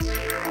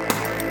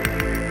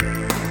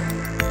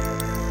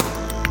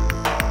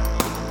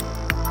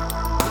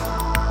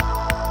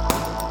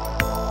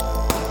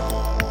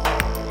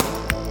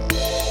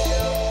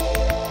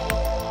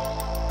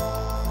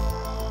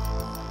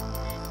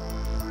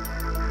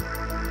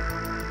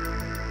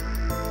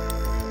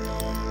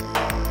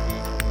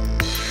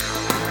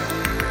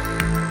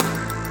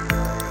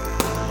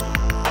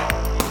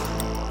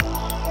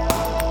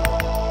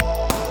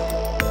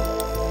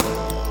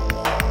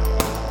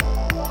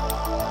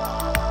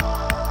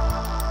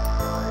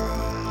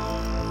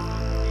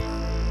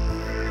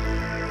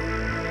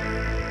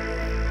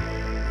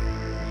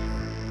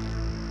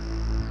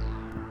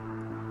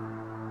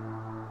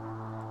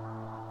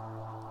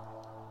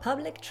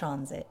Public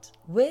Transit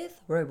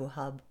with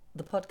RoboHub,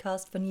 the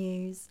podcast for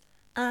news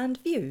and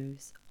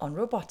views on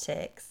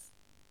robotics.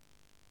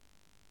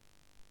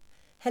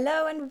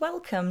 Hello and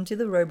welcome to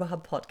the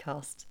RoboHub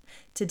podcast.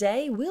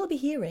 Today we'll be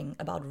hearing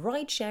about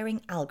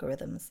ride-sharing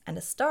algorithms and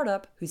a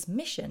startup whose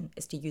mission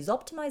is to use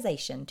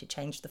optimization to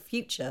change the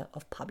future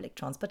of public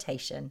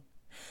transportation.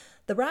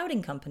 The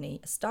Routing Company,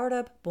 a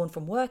startup born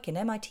from work in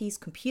MIT's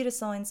Computer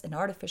Science and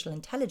Artificial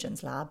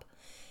Intelligence lab,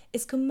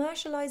 is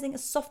commercializing a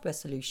software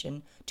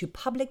solution to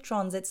public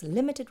transit's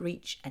limited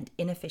reach and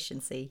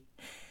inefficiency.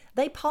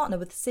 They partner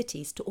with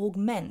cities to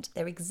augment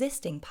their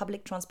existing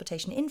public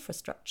transportation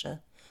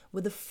infrastructure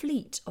with a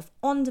fleet of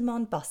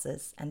on-demand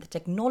buses and the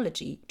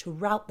technology to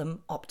route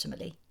them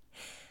optimally.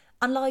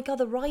 Unlike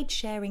other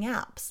ride-sharing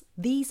apps,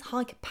 these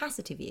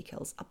high-capacity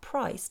vehicles are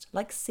priced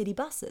like city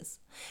buses,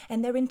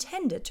 and they're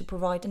intended to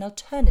provide an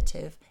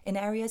alternative in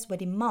areas where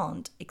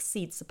demand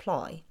exceeds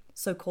supply,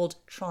 so-called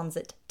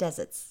transit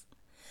deserts.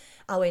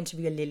 Our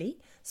interviewer Lily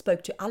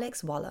spoke to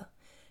Alex Waller,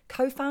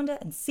 co-founder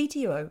and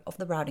CTO of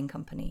the Routing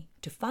Company,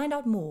 to find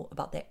out more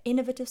about their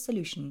innovative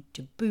solution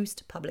to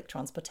boost public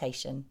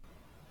transportation.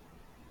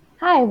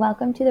 Hi,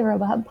 welcome to the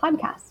RoboHub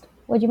podcast.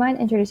 Would you mind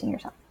introducing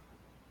yourself?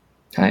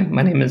 Hi,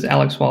 my name is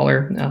Alex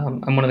Waller.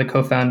 I'm one of the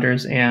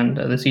co-founders and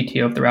the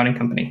CTO of the Routing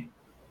Company.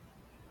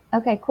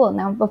 Okay, cool.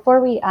 Now,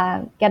 before we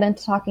get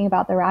into talking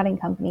about the Routing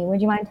Company,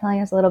 would you mind telling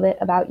us a little bit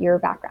about your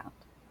background?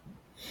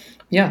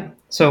 Yeah,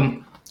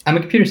 so I'm a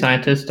computer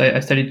scientist. I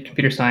studied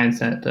computer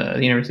science at the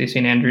University of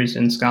St. Andrews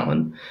in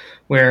Scotland,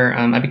 where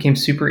I became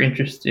super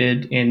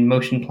interested in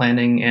motion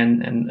planning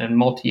and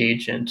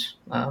multi-agent,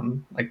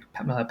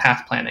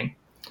 path planning.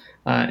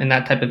 And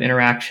that type of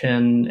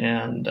interaction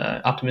and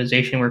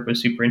optimization work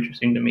was super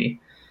interesting to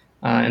me.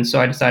 And so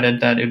I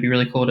decided that it would be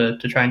really cool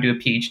to try and do a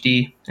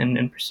PhD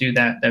and pursue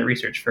that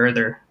research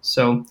further.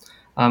 So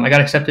I got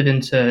accepted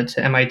into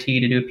MIT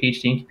to do a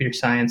PhD in computer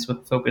science with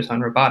a focus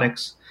on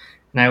robotics.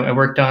 And I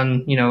worked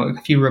on,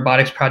 a few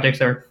robotics projects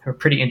that were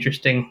pretty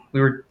interesting.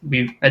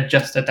 We had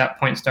just at that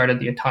point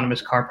started the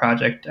autonomous car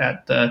project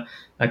at the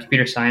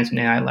computer science and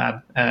AI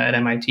lab at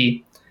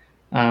MIT.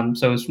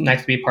 So it was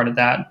nice to be a part of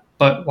that.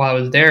 But while I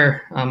was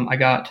there,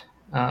 I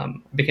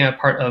became a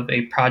part of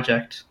a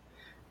project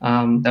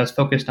that was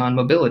focused on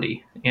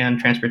mobility and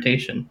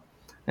transportation,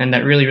 and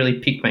that really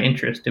piqued my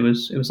interest. It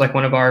was like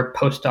one of our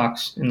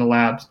postdocs in the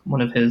lab,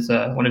 one of his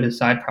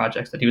side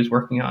projects that he was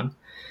working on.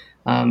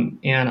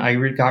 And I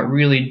got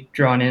really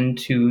drawn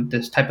into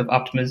this type of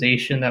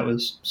optimization that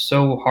was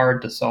so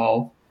hard to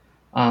solve,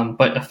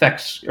 but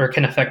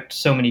can affect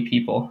so many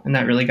people. And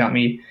that really got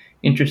me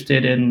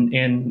interested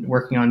in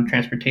working on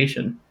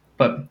transportation.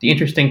 But the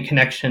interesting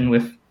connection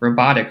with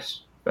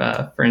robotics,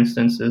 for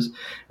instance, is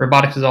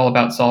robotics is all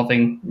about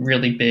solving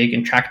really big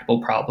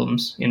intractable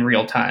problems in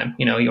real time.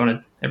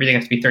 Everything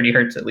has to be 30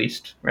 hertz at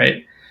least,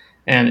 right?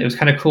 And it was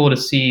kind of cool to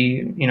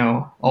see,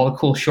 all the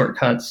cool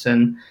shortcuts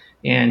and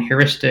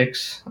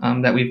heuristics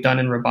that we've done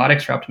in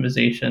robotics for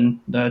optimization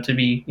to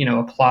be,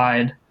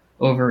 applied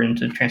over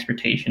into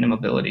transportation and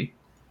mobility.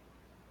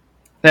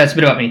 That's a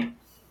bit about me.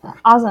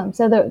 Awesome.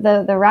 So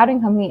the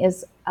Routing Company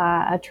is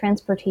a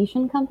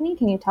transportation company.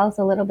 Can you tell us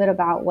a little bit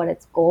about what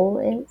its goal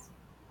is?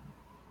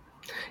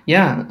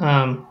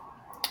 Yeah.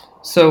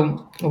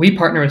 So we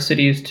partner with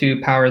cities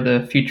to power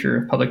the future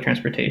of public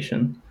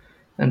transportation.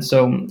 And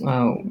so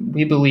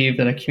we believe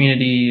that a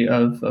community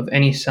of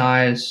any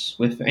size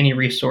with any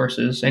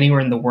resources anywhere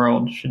in the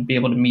world should be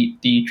able to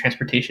meet the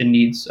transportation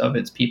needs of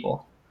its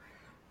people.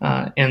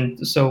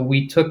 And so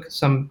we took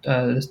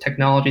this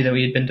technology that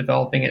we had been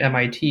developing at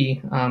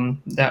MIT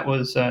that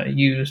was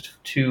used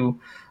to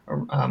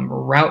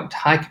route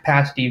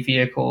high-capacity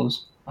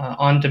vehicles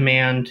on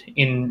demand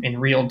in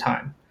real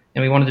time.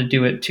 And we wanted to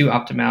do it to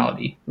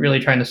optimality, really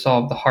trying to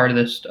solve the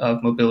hardest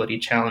of mobility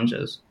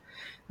challenges.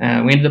 We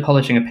ended up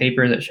publishing a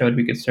paper that showed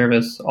we could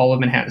service all of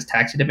Manhattan's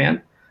taxi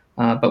demand,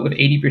 but with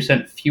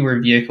 80% fewer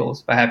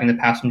vehicles by having the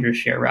passengers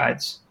share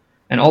rides.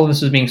 And all of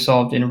this is being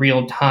solved in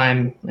real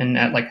time and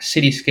at like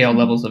city scale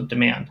levels of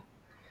demand.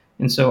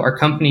 And so our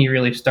company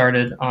really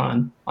started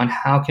on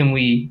how can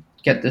we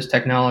get this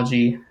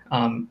technology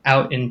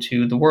out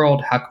into the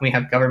world? How can we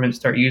have governments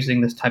start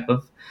using this type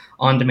of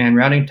on-demand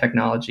routing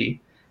technology?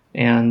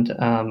 And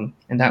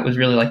that was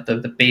really like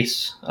the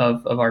base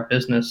of our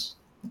business.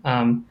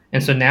 And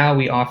so now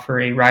we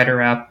offer a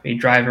rider app, a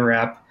driver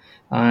app,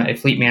 a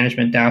fleet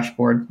management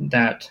dashboard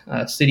that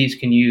cities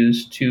can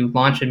use to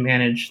launch and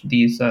manage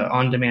these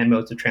on-demand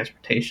modes of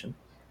transportation.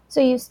 So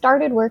you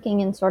started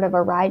working in sort of a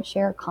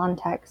rideshare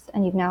context,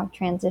 and you've now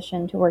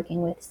transitioned to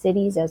working with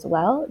cities as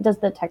well. Does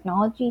the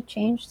technology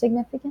change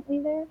significantly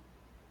there?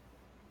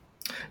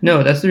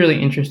 No, that's the really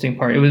interesting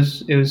part.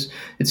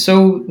 It's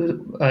so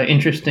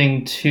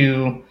interesting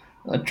to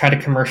try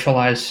to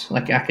commercialize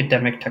like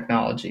academic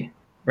technology,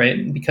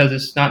 right? Because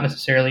it's not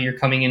necessarily you're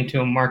coming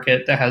into a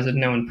market that has a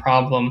known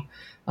problem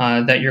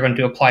that you're going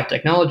to apply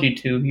technology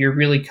to. You're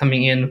really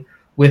coming in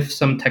with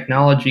some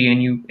technology,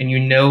 and you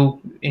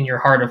know in your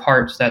heart of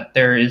hearts that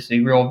there is a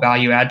real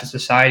value add to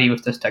society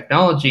with this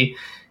technology,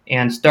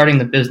 And starting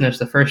the business,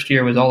 the first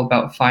year was all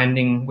about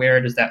finding where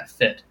does that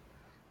fit.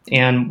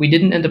 And we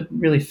didn't end up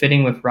really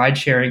fitting with ride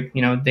sharing.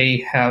 They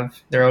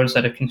have their own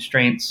set of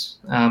constraints,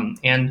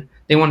 and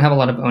they want to have a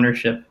lot of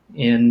ownership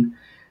in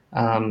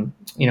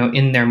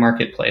in their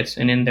marketplace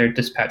and in their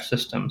dispatch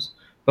systems.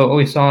 But what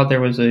we saw,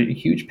 there was a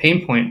huge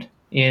pain point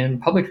in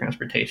public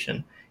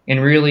transportation,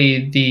 and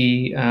really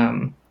the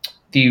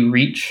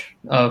reach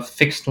of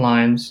fixed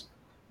lines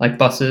like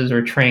buses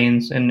or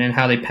trains, and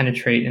how they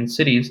penetrate in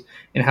cities,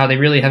 and how they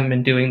really haven't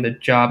been doing the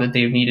job that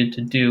they've needed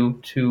to do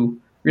to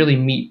really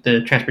meet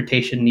the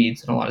transportation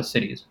needs in a lot of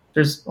cities.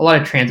 There's a lot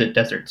of transit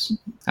deserts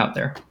out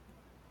there.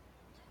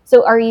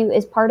 So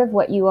is part of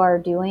what you are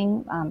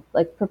doing,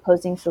 like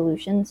proposing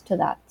solutions to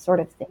that sort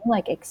of thing,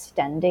 like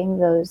extending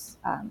those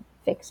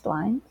fixed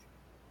lines?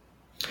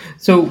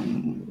 So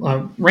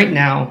right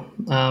now,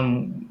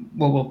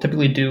 what we'll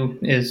typically do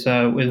is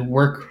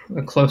work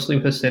closely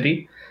with the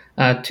city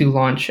to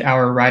launch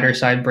our rider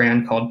side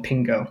brand called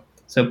Pingo.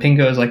 So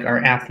Pingo is like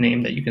our app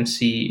name that you can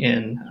see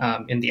in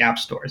the app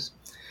stores.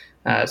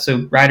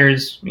 So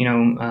riders,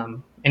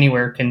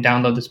 anywhere can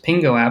download this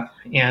Pingo app,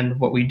 and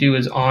what we do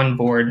is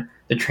onboard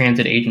the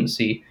transit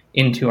agency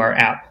into our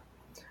app,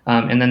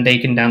 and then they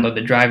can download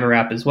the driver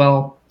app as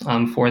well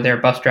for their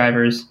bus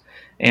drivers,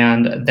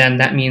 and then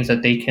that means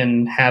that they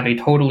can have a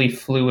totally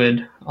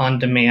fluid,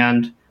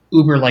 on-demand,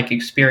 Uber-like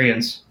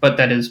experience, but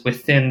that is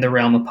within the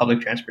realm of public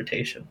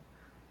transportation.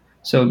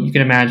 So you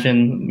can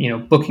imagine,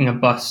 booking a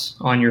bus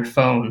on your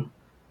phone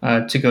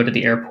to go to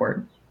the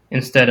airport,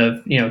 instead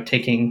of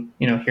taking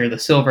here the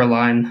Silver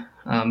Line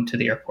to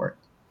the airport.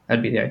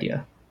 That'd be the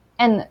idea.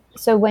 And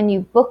so when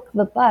you book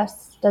the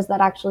bus, does that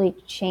actually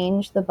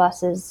change the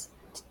bus's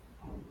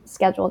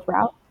scheduled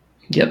route?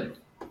 Yep.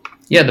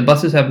 Yeah, the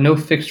buses have no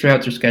fixed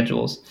routes or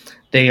schedules.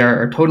 They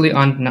are totally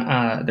on.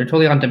 They're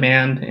totally on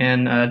demand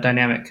and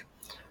dynamic.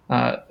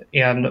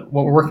 And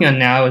what we're working on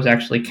now is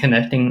actually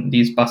connecting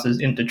these buses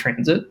into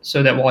transit,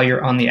 so that while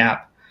you're on the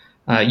app,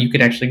 you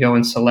could actually go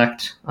and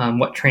select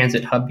what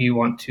transit hub you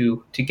want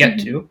to get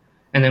to.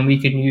 And then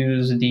we can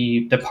use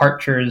the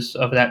departures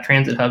of that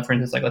transit hub. For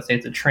instance, like let's say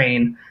it's a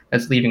train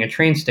that's leaving a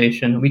train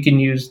station. We can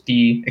use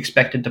the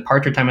expected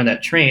departure time of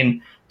that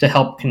train to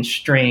help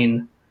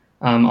constrain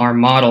our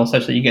model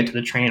such that you get to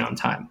the train on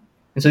time.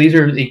 And so these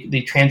are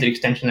the transit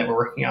extension that we're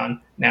working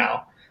on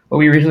now. What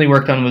we originally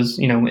worked on was,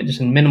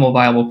 just a minimal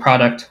viable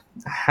product.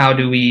 How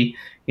do we,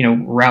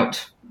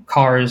 route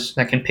cars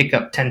that can pick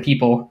up 10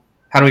 people?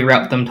 How do we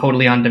route them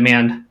totally on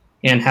demand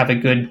and have a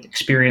good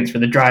experience for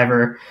the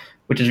driver,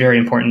 which is very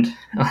important,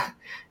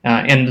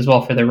 and as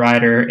well for the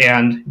rider.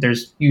 And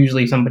there's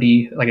usually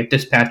somebody like a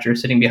dispatcher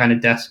sitting behind a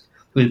desk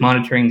who's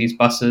monitoring these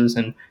buses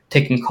and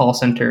taking call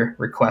center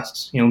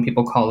requests, when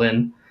people call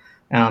in.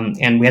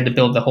 And we had to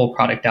build the whole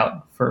product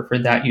out for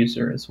that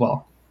user as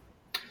well.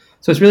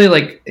 So it's really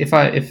like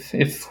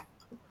if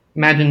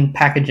imagine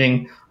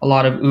packaging a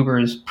lot of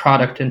Uber's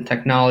product and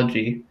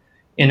technology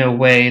in a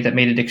way that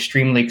made it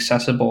extremely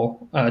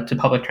accessible to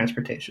public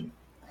transportation.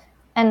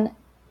 And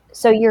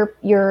so your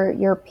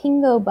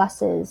Pingo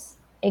buses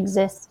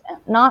exist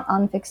not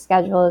on fixed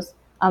schedules,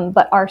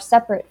 but are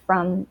separate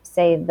from,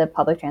 say, the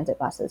public transit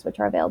buses, which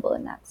are available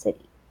in that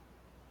city.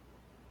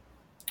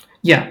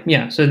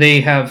 Yeah. So they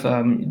have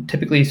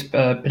typically,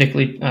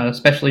 particularly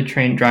specially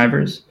trained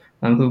drivers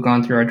who've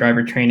gone through our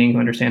driver training, who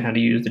understand how to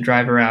use the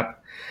driver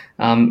app,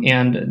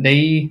 and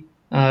they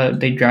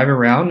drive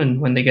around, and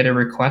when they get a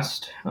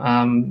request,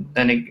 then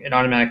it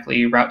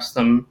automatically routes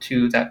them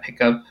to that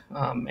pickup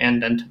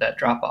and then to that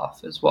drop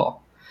off as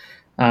well.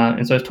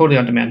 And so it's totally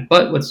on demand.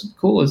 But what's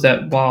cool is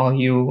that while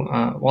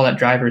that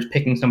driver is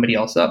picking somebody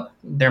else up,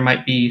 there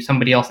might be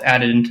somebody else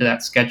added into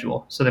that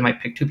schedule. So they might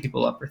pick 2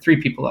 people up or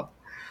 3 people up.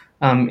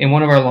 In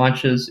one of our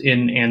launches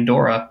in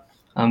Andorra,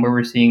 where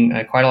we're seeing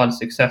quite a lot of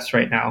success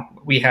right now,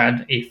 we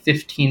had a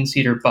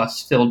 15-seater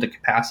bus filled to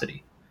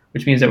capacity,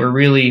 which means that we're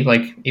really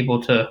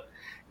able to,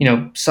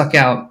 suck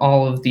out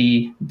all of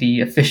the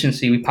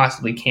efficiency we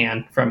possibly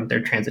can from their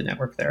transit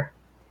network there.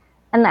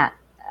 And that,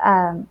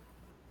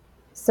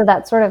 so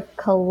that sort of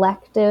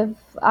collective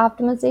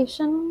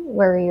optimization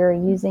where you're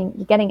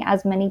getting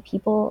as many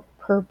people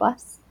per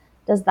bus,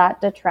 does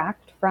that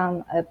detract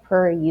from a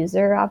per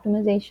user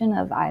optimization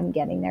of I'm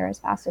getting there as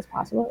fast as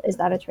possible? Is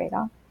that a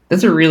trade-off?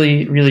 That's a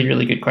really, really,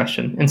 really good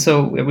question. And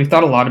so we've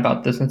thought a lot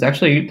about this, and it's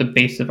actually the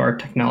base of our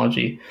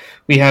technology.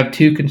 We have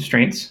 2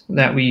 constraints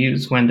that we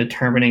use when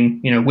determining,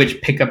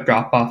 which pickup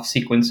drop-off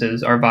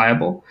sequences are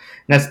viable.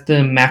 And that's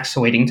the max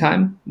waiting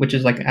time, which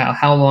is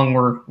how long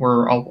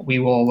we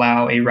will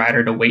allow a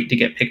rider to wait to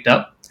get picked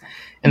up,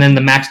 and then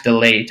the max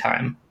delay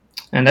time.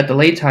 And that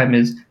delay time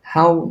is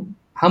how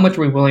much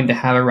are we willing to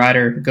have a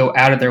rider go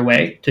out of their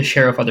way to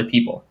share with other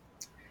people.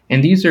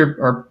 And these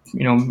are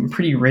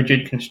pretty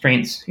rigid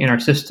constraints in our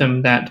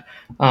system that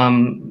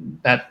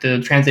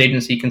the transit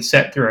agency can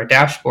set through our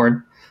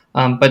dashboard,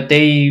 but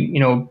they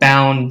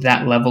bound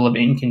that level of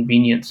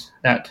inconvenience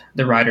that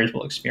the riders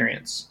will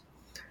experience.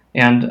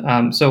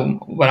 And so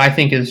what I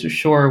think is,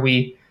 sure,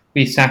 we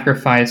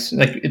sacrifice,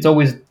 it's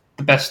always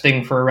the best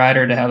thing for a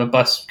rider to have a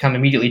bus come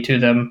immediately to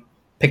them,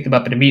 pick them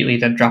up and immediately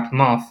then drop them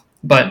off.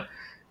 But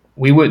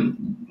we would,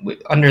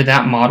 under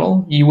that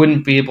model, you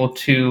wouldn't be able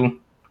to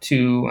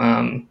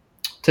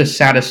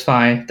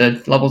satisfy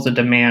the levels of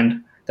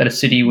demand that a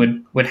city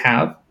would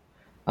have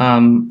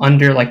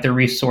under like the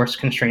resource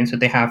constraints that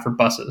they have for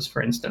buses,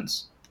 for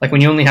instance. Like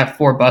when you only have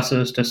 4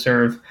 buses to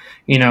serve,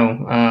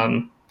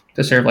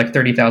 like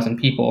 30,000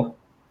 people,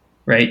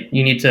 right?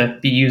 You need to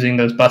be using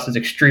those buses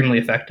extremely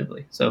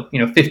effectively. So,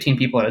 15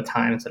 people at a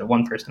time instead of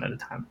one person at a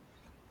time.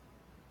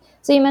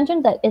 So you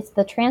mentioned that it's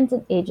the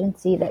transit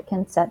agency that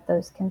can set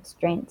those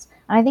constraints.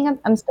 And I think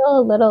I'm still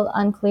a little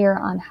unclear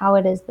on how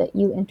it is that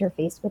you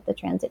interface with the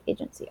transit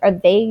agency. Are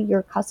they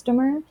your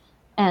customer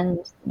and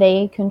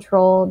they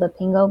control the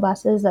Pingo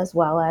buses as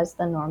well as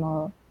the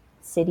normal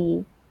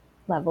city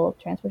level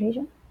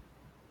transportation?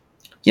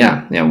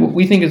 Yeah. What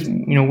we think is,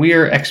 we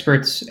are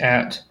experts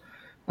at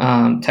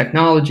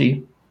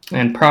technology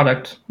and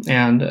product,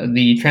 and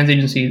the transit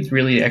agency is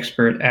really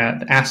expert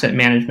at asset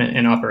management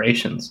and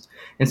operations.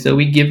 And so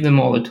we give them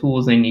all the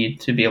tools they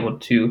need to be able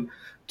to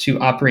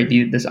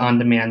operate this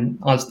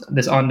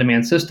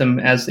on-demand system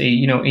as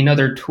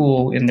another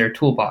tool in their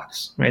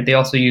toolbox, right? They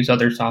also use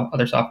other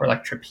software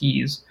like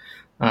Trapeze,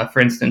 for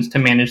instance, to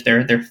manage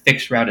their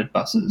fixed routed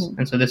buses. Mm-hmm.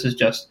 And so this is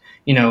just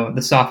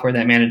the software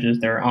that manages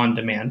their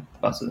on-demand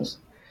buses.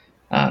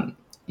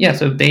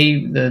 So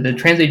the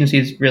transit agency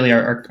is really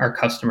our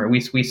customer. We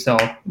sell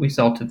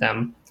to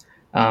them,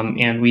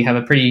 and we have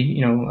a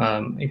pretty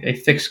a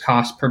fixed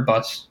cost per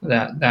bus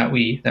that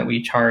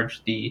we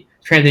charge the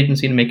transit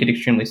agency to make it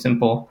extremely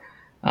simple,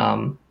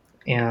 and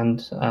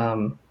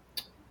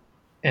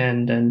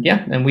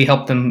we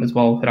help them as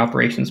well with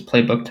operations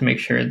playbook to make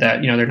sure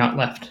that they're not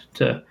left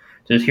to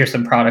just here's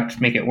some product,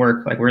 make it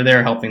work. Like we're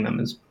there helping them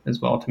as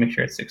well to make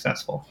sure it's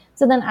successful.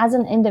 So then as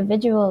an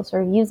individual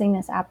sort of using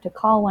this app to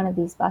call one of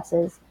these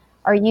buses,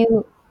 are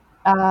you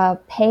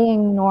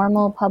paying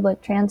normal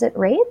public transit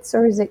rates,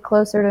 or is it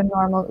closer to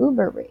normal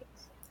Uber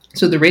rates?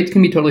 So the rates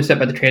can be totally set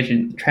by the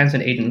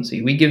transit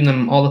agency. We give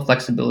them all the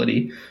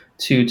flexibility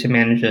to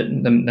manage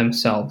it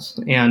themselves.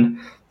 And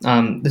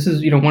this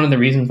is one of the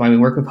reasons why we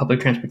work with public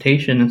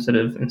transportation instead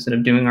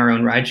of doing our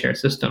own rideshare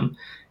system,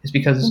 is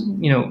because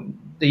mm-hmm.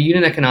 The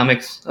unit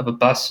economics of a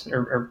bus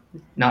are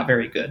not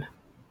very good,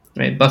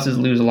 right? Buses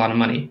lose a lot of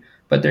money,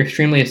 but they're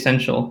extremely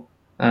essential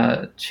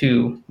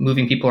to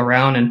moving people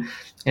around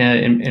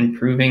and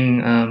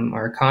improving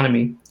our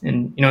economy.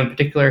 And in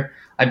particular,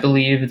 I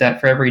believe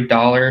that for every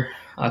dollar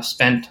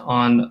spent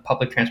on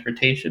public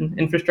transportation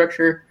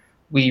infrastructure,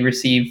 we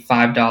receive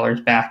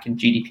 $5 back in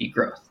GDP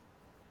growth.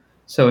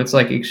 So it's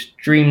like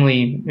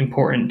extremely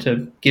important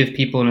to give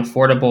people an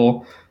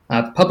affordable,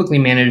 publicly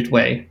managed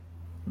way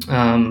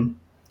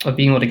of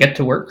being able to get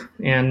to work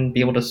and be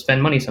able to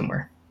spend money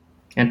somewhere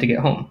and to get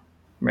home,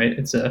 right?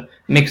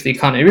 Makes the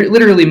economy, it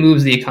literally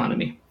moves the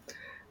economy.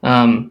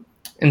 And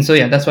so,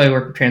 that's why I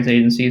work with transit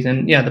agencies.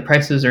 And the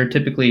prices are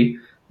typically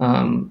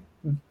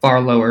far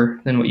lower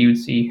than what you would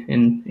see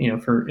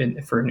for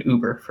an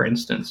Uber, for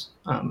instance.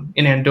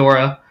 In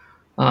Andorra,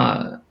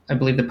 I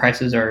believe the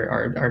prices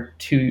are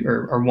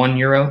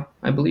 €1,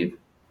 I believe.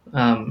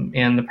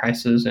 And the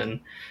prices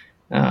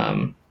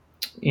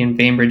in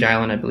Bainbridge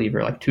Island, I believe,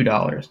 are like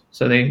 $2.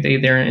 So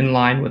they're in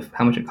line with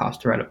how much it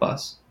costs to ride a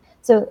bus.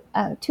 So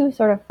 2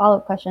 sort of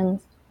follow-up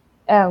questions.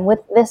 With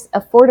this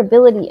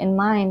affordability in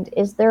mind,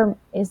 is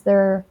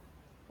there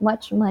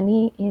much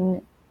money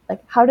in,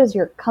 like, how does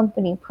your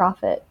company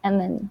profit? And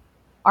then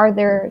are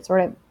there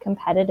sort of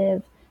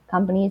competitive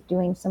companies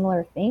doing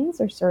similar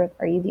things, or sort of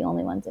are you the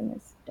only ones in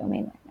this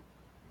domain right now?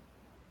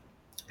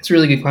 It's a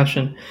really good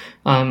question.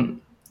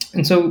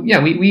 And so,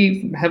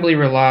 we heavily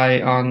rely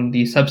on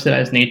the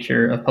subsidized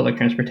nature of public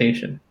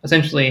transportation.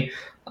 Essentially,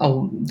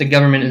 the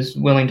government is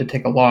willing to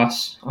take a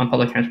loss on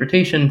public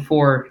transportation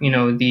for,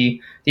 the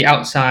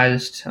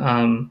outsized,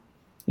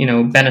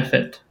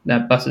 benefit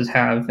that buses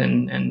have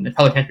and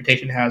public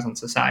transportation has on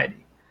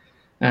society.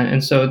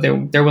 And so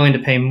they're willing to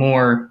pay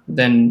more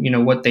than,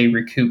 what they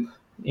recoup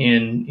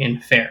in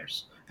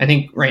fares. I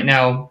think right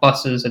now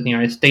buses in the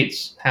United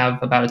States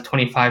have about a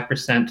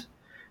 25%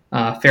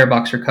 fare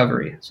box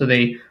recovery. So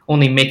they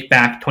only make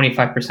back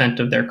 25%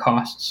 of their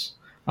costs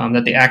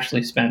that they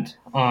actually spent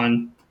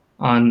on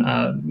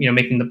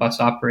making the bus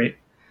operate.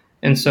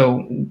 And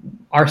so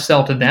our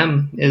sell to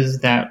them is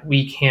that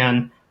we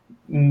can,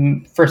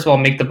 first of all,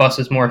 make the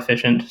buses more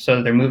efficient so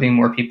that they're moving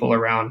more people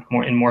around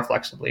more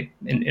flexibly,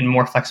 in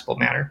more flexible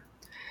manner.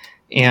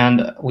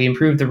 And we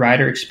improve the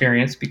rider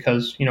experience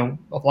because, a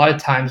lot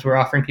of times we're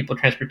offering people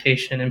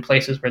transportation in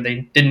places where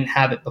they didn't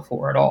have it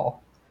before at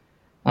all.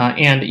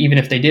 And even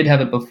if they did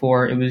have it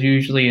before, it was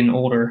usually an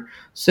older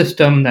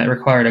system that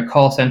required a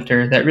call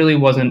center that really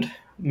wasn't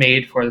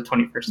made for the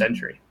 21st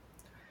century.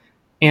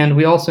 And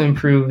we also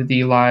improve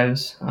the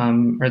lives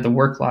or the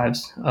work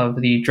lives of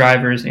the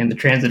drivers and the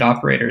transit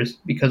operators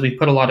because we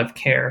put a lot of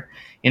care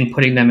in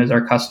putting them as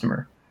our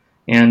customer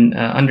and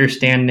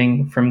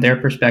understanding from their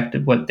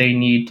perspective what they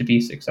need to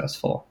be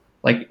successful.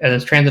 Like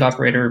as a transit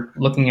operator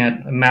looking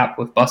at a map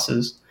with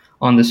buses,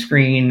 on the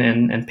screen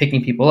and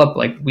picking people up,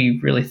 like we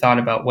really thought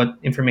about what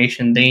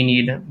information they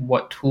need,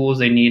 what tools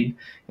they need,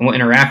 and what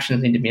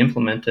interactions need to be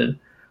implemented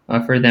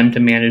for them to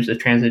manage the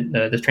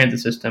transit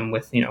system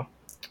with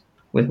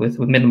with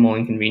minimal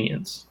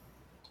inconvenience.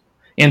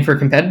 And for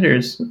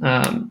competitors,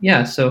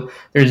 so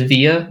there's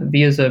Via.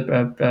 Via is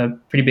a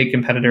pretty big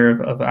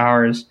competitor of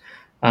ours.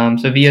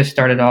 So Via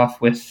started off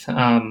with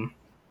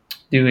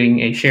doing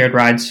a shared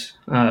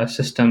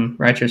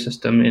rideshare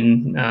system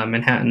in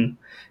Manhattan,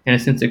 and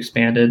has since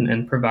expanded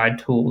and provide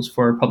tools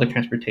for public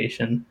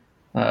transportation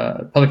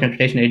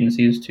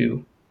agencies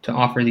to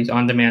offer these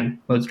on-demand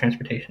modes of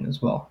transportation as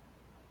well.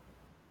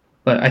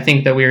 But I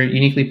think that we're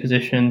uniquely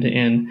positioned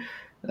in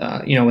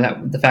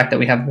the fact that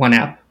we have one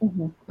app.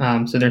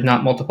 Mm-hmm. So there's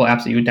not multiple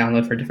apps that you would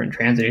download for different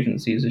transit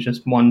agencies. It's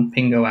just one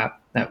Pingo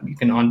app that you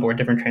can onboard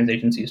different transit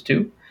agencies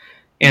to.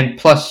 And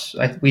plus,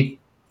 we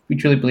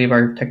truly believe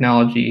our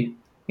technology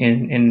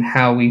in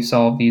how we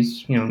solve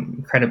these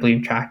incredibly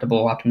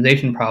intractable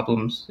optimization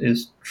problems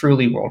is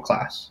truly world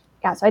class.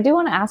 Yeah, so I do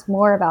want to ask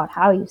more about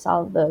how you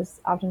solve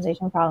those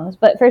optimization problems.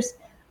 But first,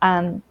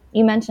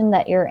 you mentioned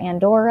that your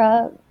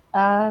Andorra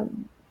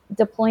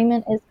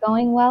deployment is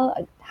going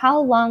well. How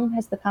long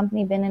has the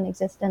company been in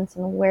existence,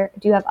 and where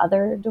do you have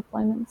other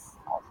deployments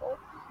also?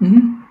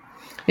 Mm-hmm.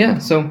 Yeah,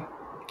 so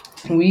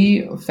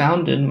we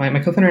founded, my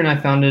co-founder and I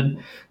founded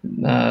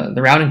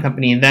the routing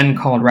company, then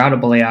called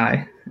Routable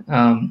AI,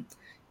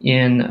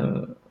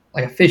 in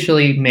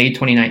officially May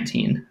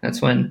 2019.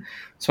 That's when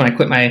I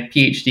quit my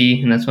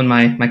PhD, and that's when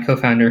my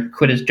co-founder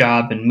quit his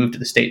job and moved to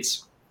the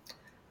States.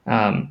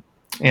 And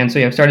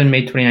so we started in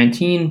May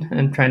 2019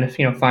 and trying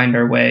to find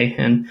our way,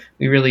 and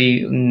we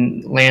really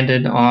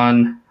landed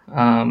on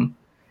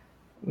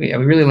we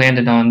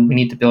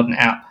need to build an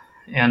app,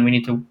 and we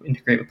need to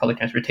integrate with public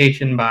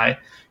transportation by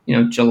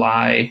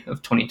July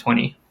of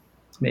 2020,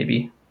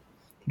 maybe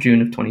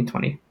June of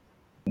 2020.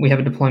 We have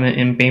a deployment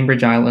in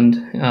Bainbridge Island,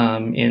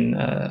 in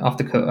off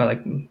the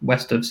coast,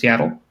 west of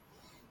Seattle,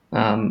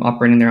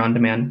 operating their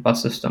on-demand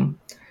bus system.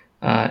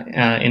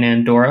 In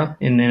Andorra,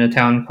 in a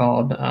town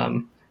called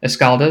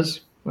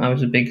Escaldes,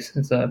 which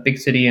is a big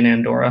city in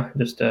Andorra,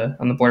 just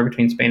on the border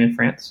between Spain and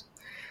France.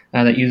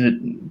 That use it.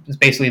 It's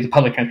basically the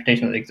public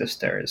transportation that exists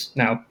there is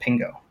now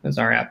Pingo as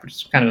our app, which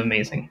is kind of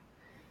amazing.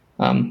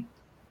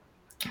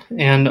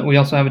 And we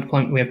also have a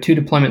deployment. We have 2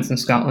 deployments in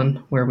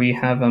Scotland where we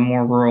have a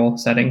more rural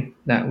setting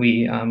that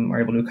we are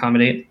able to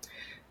accommodate.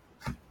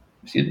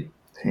 Excuse me.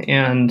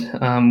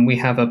 And we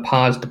have a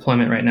paused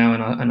deployment right now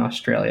in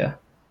Australia.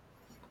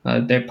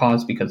 They're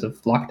paused because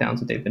of lockdowns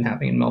that they've been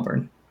having in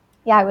Melbourne.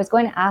 Yeah, I was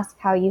going to ask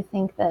how you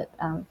think that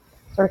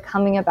sort of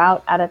coming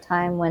about at a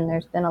time when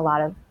there's been a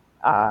lot of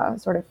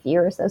sort of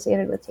fear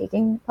associated with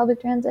taking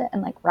public transit,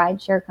 and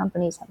rideshare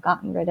companies have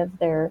gotten rid of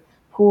their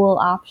pool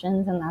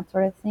options and that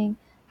sort of thing.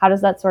 How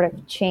does that sort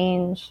of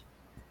change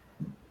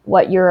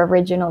what your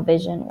original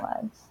vision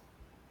was?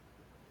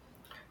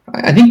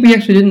 I think we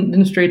actually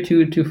didn't stray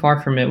too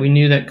far from it. We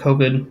knew that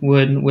COVID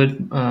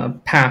would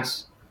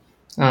pass,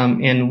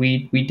 and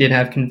we did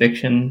have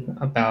conviction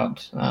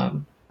about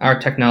our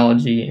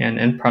technology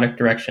and product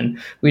direction.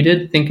 We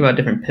did think about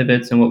different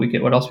pivots and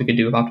what else we could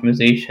do with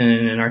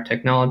optimization and our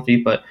technology,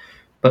 but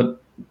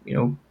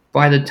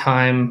by the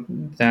time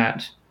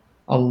that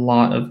a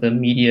lot of the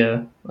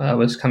media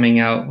was coming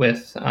out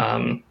with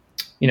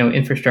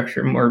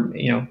infrastructure, more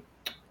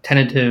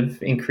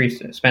tentative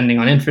increased spending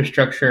on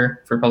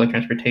infrastructure for public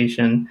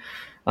transportation,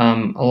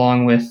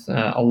 along with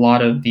a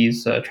lot of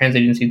these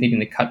transit agencies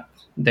needing to cut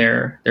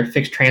their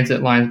fixed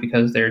transit lines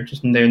because they're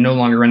no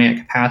longer running at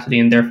capacity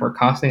and therefore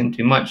costing them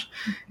too much.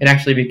 It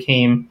actually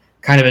became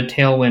kind of a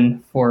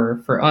tailwind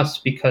for us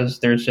because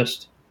there's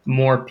just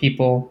more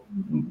people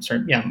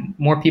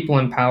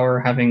in power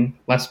having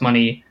less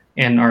money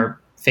and are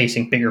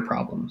facing bigger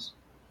problems.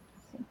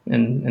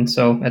 And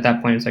so at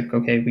that point it's like,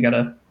 okay, we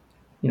gotta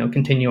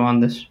continue on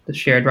the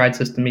shared ride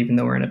system even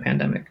though we're in a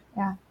pandemic.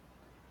 Yeah.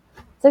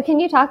 So can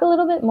you talk a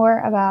little bit more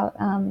about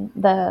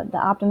the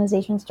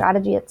optimization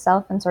strategy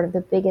itself and sort of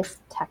the biggest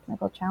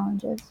technical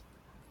challenges?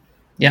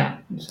 Yeah,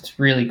 it's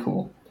really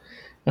cool.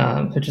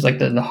 Which is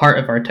the heart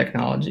of our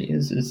technology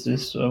is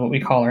this what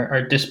we call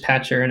our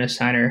dispatcher and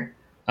assigner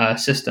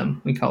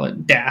system. We call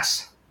it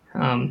DAS.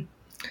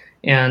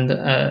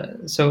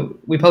 So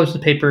we published a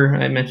paper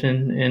I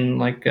mentioned in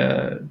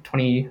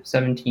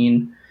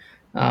 2017,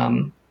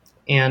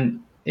 and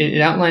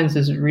it outlines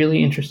this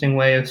really interesting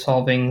way of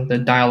solving the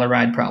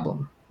dial-a-ride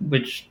problem,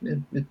 which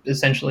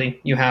essentially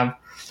you have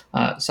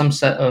some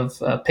set of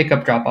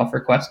pickup drop-off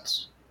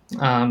requests,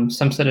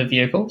 some set of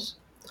vehicles,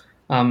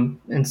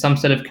 and some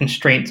set of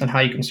constraints on how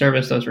you can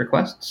service those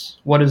requests.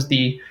 What is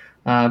the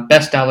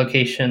best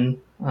allocation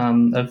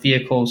of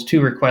vehicles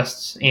to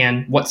requests,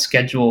 and what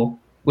schedule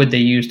would they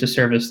use to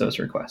service those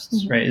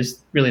requests, right,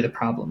 is really the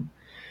problem.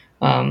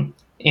 And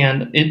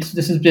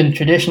this has been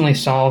traditionally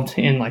solved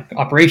in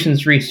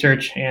operations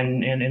research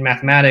and in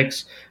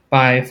mathematics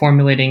by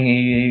formulating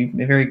a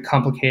very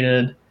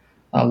complicated,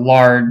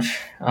 large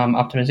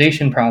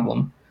optimization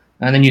problem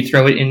And then you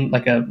throw it in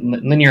like a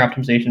linear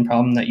optimization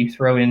problem that you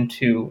throw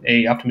into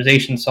a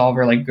optimization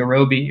solver like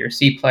Gurobi or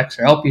Cplex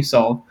or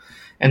LPsolve,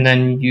 and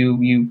then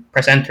you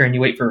press enter and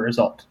you wait for a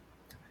result.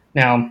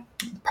 Now,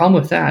 the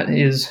problem with that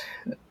is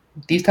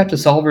these types of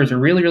solvers are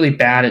really, really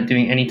bad at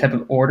doing any type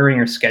of ordering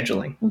or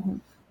scheduling,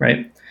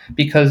 right?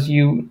 Because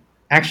you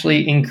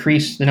actually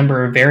increase the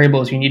number of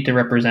variables you need to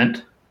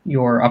represent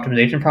your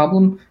optimization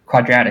problem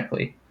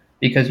quadratically,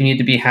 because you need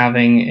to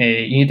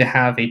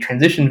have a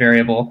transition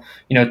variable,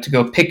 to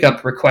go pick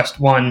up request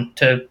 1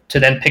 to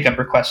then pick up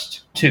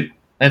request 2.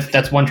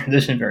 That's one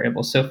transition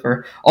variable. So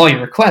for all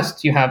your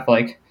requests, you have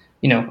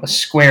a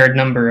squared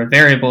number of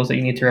variables that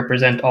you need to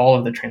represent all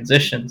of the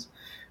transitions,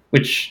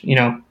 which,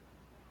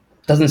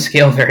 doesn't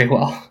scale very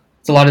well.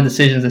 It's a lot of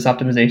decisions this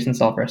optimization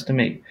solver has to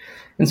make.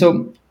 And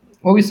so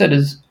what we said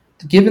is,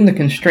 given the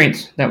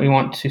constraints that we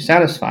want to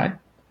satisfy,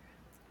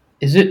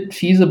 is it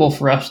feasible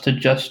for us to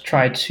just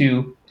try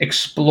to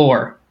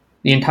explore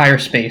the entire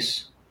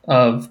space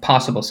of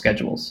possible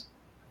schedules?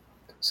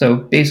 So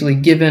basically,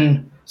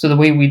 the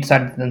way we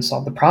decided to then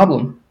solve the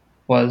problem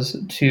was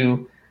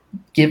to,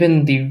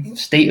 given the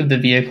state of the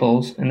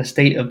vehicles and the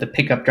state of the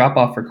pickup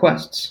drop-off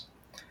requests,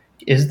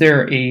 is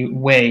there a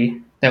way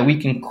that we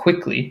can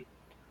quickly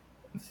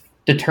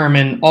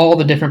determine all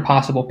the different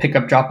possible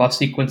pickup drop-off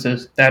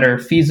sequences that are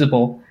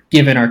feasible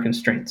given our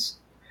constraints?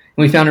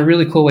 And we found a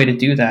really cool way to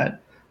do that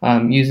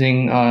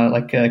using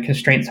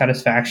constraint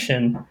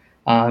satisfaction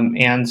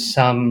and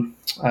some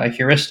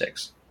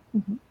heuristics.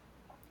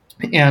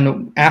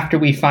 And after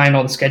we find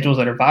all the schedules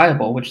that are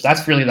viable, which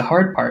that's really the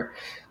hard part,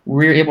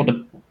 we're able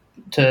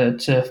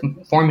to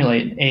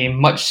formulate a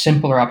much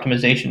simpler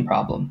optimization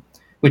problem,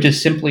 which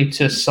is simply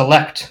to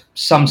select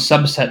some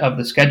subset of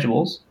the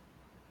schedules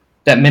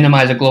that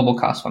minimize a global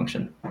cost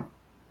function,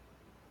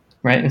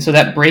 right? And so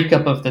that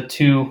breakup of the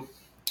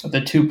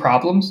two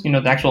problems,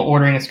 the actual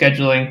ordering and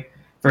scheduling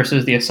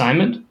versus the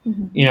assignment,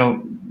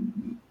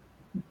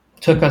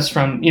 took us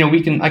from,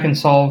 I can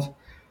solve,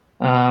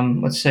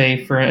 let's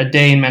say for a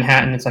day in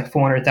Manhattan, it's like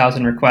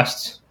 400,000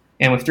 requests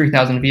and with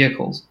 3,000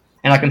 vehicles,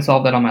 and I can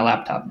solve that on my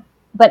laptop.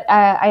 But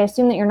I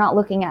assume that you're not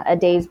looking at a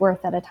day's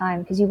worth at a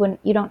time, because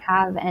you don't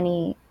have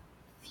any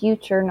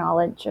future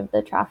knowledge of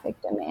the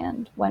traffic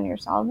demand when you're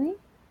solving.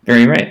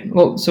 Very right.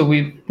 Well, so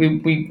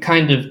we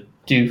kind of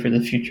do for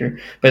the future,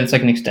 but it's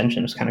like an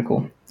extension. It's kind of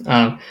cool.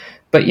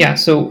 But yeah,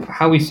 so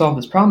how we solve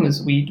this problem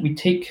is we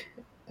take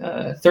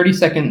 30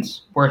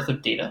 seconds worth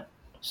of data.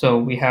 So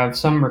we have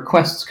some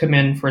requests come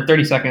in for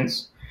 30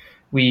 seconds.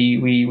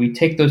 We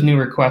take those new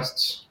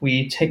requests.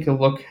 We take a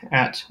look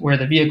at where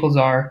the vehicles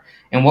are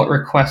and what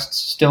requests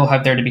still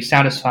have there to be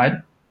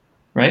satisfied,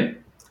 right?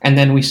 And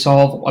then we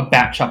solve a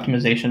batch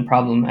optimization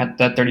problem at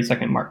that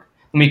 30-second mark.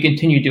 And we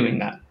continue doing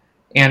that.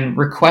 And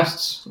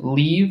requests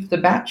leave the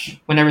batch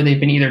whenever they've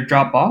been either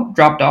dropped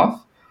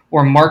off,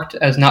 or marked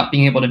as not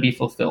being able to be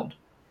fulfilled.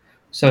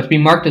 So to be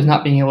marked as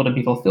not being able to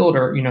be fulfilled,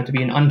 or to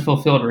be an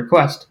unfulfilled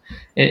request,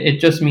 it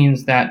just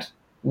means that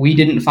we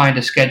didn't find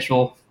a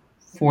schedule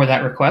for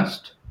that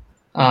request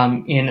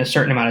in a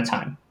certain amount of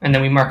time, and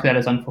then we mark that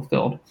as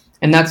unfulfilled.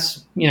 And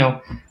that's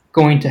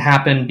going to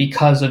happen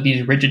because of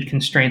these rigid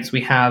constraints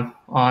we have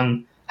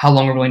on how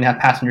long we're willing to have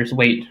passengers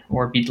wait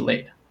or be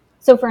delayed.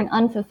 So for an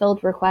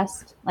unfulfilled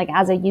request, like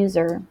as a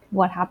user,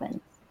 what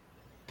happens?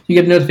 You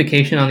get a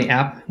notification on the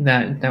app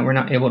that we're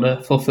not able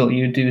to fulfill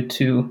you due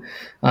to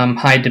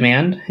high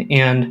demand.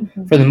 And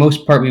for the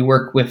most part, we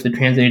work with the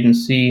transit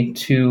agency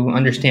to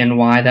understand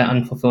why that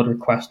unfulfilled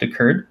request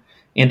occurred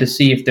and to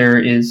see if there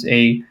is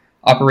a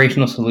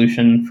operational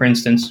solution, for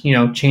instance,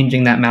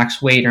 changing that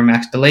max wait or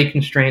max delay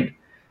constraint,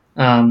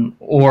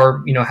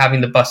 or having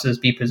the buses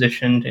be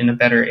positioned in a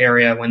better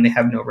area when they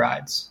have no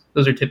rides.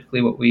 Those are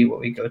typically what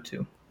we go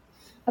to.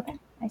 Okay,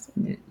 I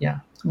see. Yeah,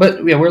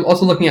 but yeah, we're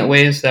also looking at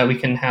ways that we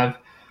can have,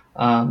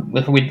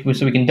 so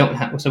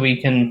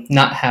we can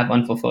not have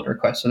unfulfilled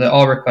requests, so that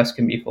all requests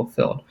can be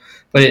fulfilled.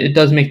 But it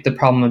does make the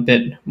problem a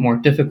bit more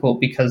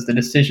difficult because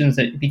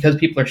because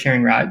people are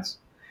sharing rides,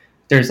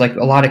 there's like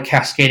a lot of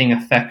cascading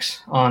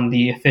effects on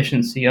the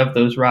efficiency of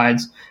those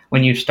rides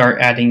when you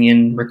start adding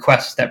in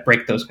requests that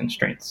break those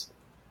constraints.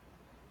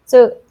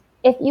 So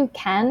if you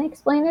can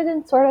explain it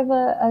in sort of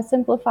a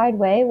simplified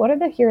way, what are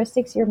the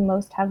heuristics you're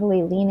most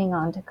heavily leaning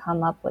on to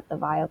come up with the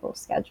viable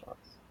schedules?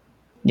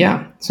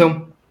 Yeah,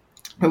 so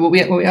what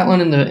we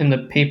outline in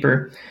the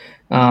paper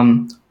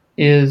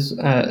is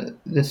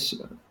this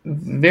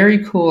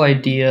very cool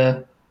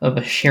idea of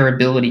a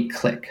shareability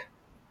click.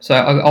 So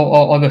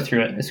I'll go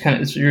through it.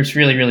 It's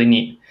really, really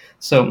neat.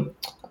 So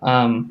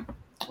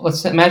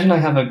let's imagine I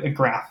have a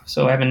graph.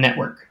 So I have a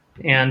network,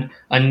 and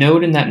a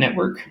node in that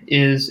network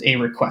is a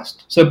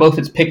request. So both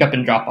its pickup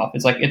and drop off.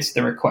 It's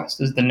the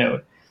request is the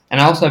node. And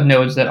I also have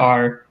nodes that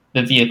are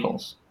the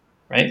vehicles,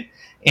 right?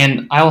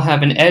 And I'll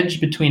have an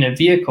edge between a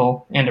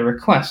vehicle and a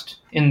request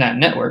in that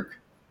network,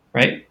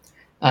 right?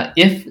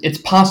 If it's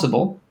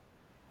possible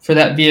for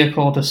that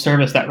vehicle to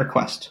service that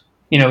request,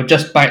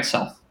 just by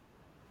itself,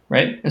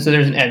 right? And so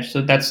there's an edge.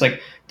 So that's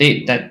like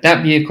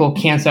that vehicle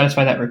can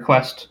satisfy that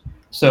request.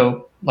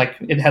 So like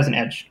it has an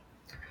edge.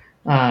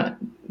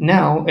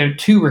 now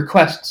two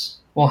requests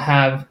will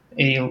have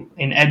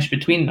an edge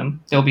between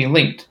them. They'll be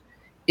linked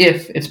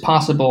if it's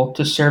possible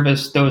to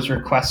service those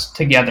requests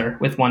together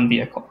with one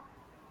vehicle.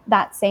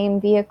 That same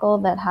vehicle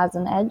that has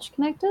an edge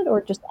connected,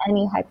 or just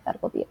any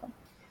hypothetical vehicle?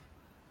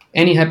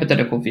 Any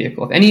hypothetical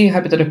vehicle. If any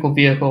hypothetical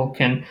vehicle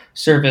can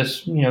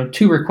service,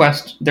 two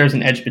requests, there's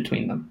an edge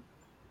between them,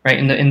 right?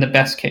 In the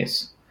best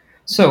case.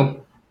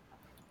 So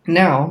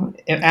now,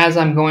 as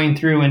I'm going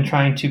through and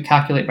trying to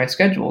calculate my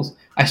schedules,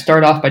 I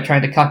start off by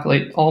trying to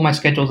calculate all my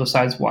schedules of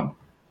size 1,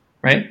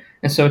 right?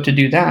 And so to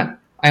do that,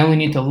 I only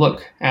need to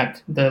look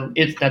at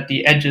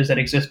the edges that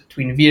exist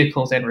between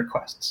vehicles and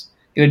requests.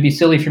 It would be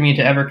silly for me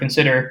to ever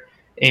consider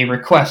a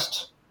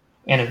request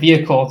and a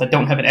vehicle that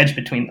don't have an edge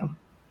between them.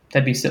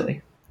 That'd be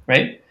silly,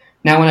 right?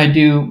 Now, when I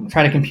do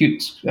try to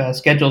compute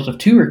schedules of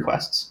 2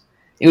 requests,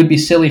 it would be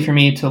silly for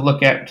me to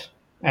look at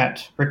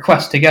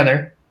requests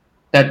together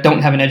that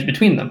don't have an edge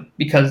between them,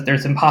 because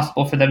it's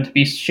impossible for them to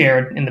be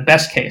shared in the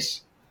best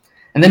case.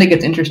 And then it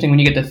gets interesting when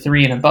you get to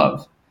 3 and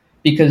above,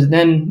 because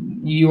then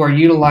you are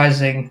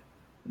utilizing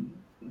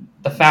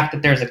the fact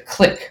that there's a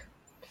click,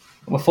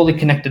 a fully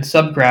connected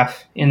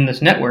subgraph in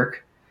this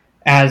network,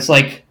 as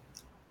like,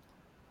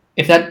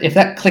 if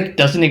that click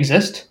doesn't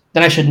exist,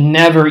 then I should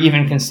never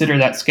even consider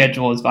that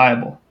schedule as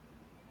viable.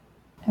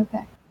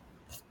 Okay.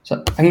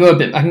 So I can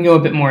go a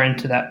bit more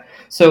into that.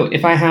 So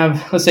if I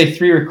have, let's say,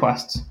 3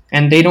 requests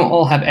and they don't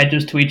all have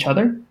edges to each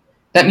other,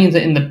 that means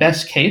that in the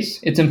best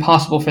case, it's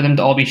impossible for them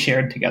to all be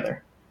shared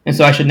together. And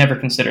so I should never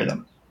consider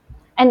them.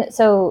 And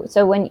so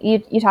when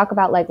you talk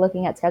about like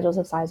looking at schedules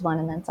of size 1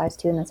 and then size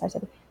 2 and then size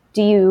 3,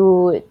 do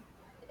you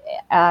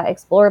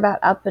explore that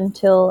up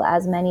until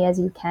as many as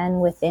you can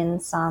within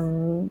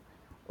some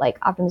like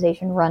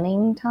optimization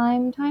running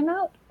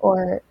timeout,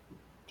 or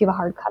do you have a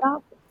hard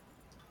cutoff?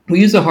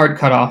 We use a hard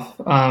cutoff.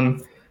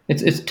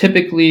 It's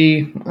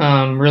typically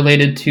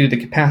related to the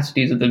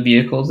capacities of the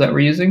vehicles that we're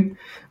using,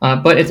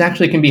 but it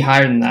actually can be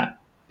higher than that,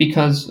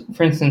 because,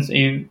 for instance,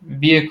 a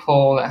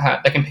vehicle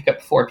that can pick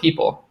up 4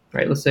 people,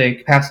 right? Let's say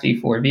capacity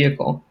for a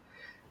vehicle,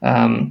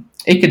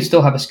 it could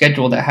still have a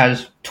schedule that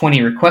has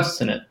 20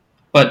 requests in it,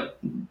 but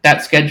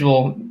that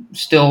schedule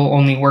still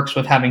only works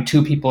with having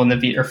 2 people in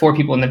the or 4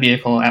 people in the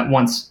vehicle at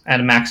once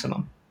at a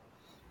maximum,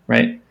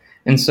 right?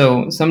 And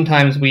so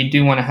sometimes we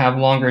do want to have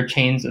longer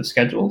chains of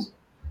schedules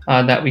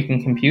that we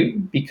can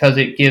compute, because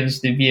it gives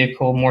the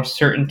vehicle more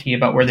certainty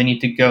about where they need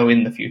to go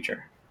in the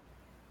future.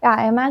 Yeah,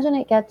 I imagine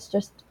it gets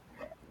just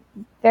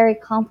very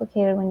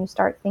complicated when you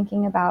start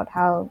thinking about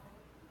how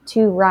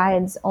 2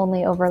 rides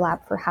only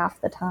overlap for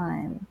half the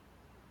time,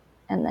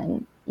 and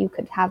then you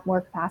could have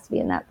more capacity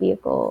in that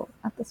vehicle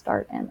at the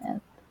start and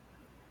end.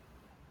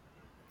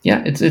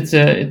 Yeah,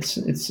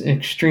 it's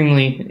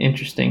extremely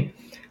interesting.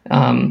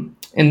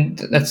 And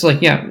that's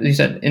like, yeah, as you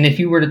said, and if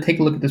you were to take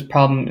a look at this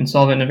problem and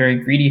solve it in a very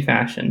greedy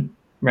fashion,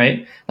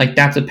 right, like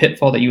that's a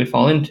pitfall that you would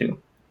fall into.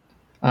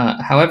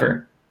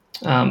 However,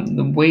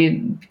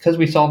 because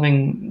we're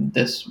solving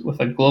this with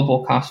a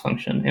global cost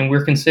function and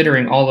we're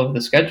considering all of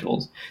the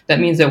schedules, that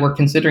means that we're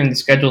considering the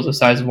schedules of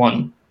size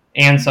 1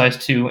 and size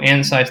 2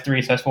 and size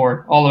 3, size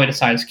 4, all the way to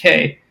size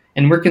k,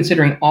 and we're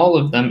considering all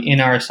of them in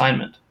our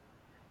assignment.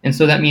 And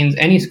so that means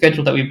any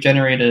schedule that we've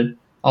generated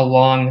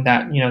along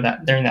that,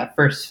 that during that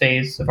first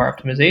phase of our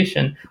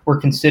optimization, we're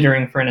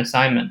considering for an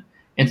assignment.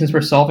 And since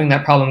we're solving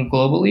that problem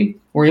globally,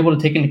 we're able to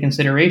take into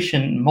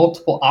consideration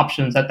multiple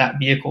options that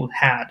vehicle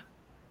had,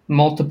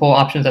 multiple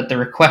options that the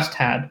request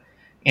had,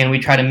 and we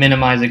try to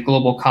minimize a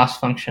global cost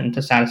function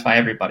to satisfy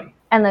everybody.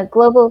 And the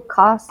global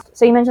cost,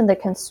 so you mentioned the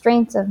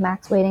constraints of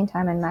max waiting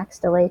time and max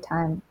delay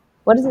time.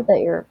 What is it that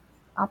you're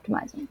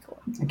optimizing for?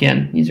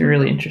 Again, these are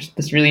really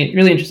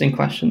interesting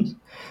questions.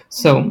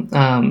 So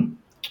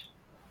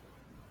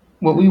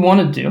what we want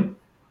to do,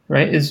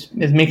 right, is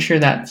make sure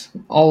that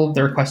all of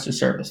the requests are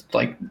serviced.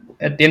 Like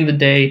at the end of the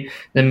day,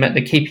 the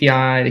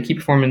KPI, the key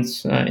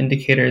performance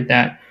indicator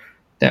that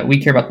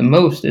we care about the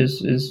most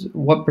is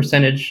what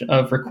percentage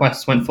of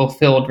requests went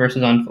fulfilled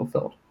versus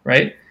unfulfilled,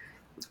 right?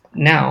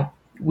 Now,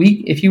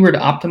 if you were to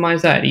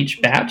optimize that at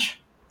each batch,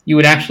 you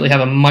would actually have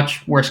a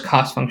much worse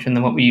cost function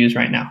than what we use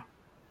right now.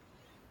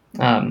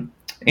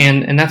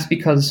 And that's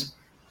because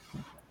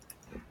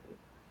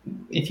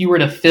if you were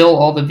to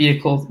fill the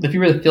vehicles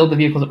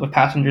up with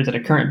passengers at a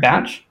current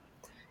batch,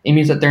 it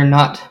means that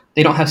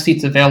they don't have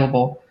seats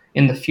available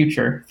in the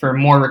future for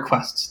more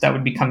requests that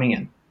would be coming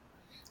in,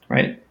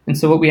 right? And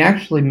so what we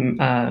actually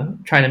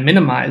try to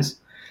minimize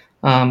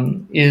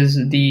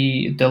is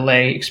the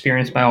delay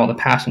experienced by all the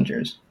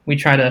passengers. We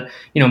try to,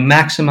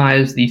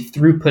 maximize the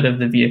throughput of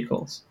the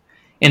vehicles.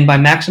 And by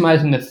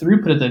maximizing the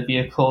throughput of the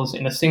vehicles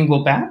in a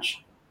single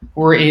batch,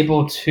 we're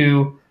able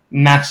to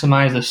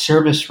maximize the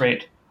service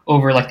rate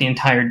over like the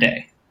entire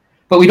day.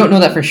 But we don't know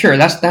that for sure.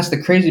 That's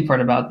the crazy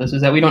part about this,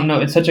 is that we don't know.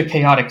 It's such a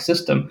chaotic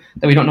system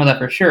that we don't know that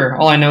for sure.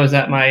 All I know is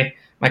that my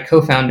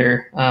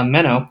co-founder,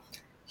 Menno,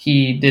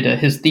 he did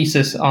his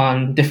thesis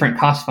on different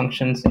cost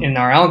functions in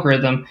our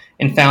algorithm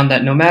and found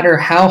that no matter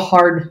how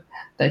hard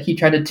that he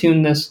tried to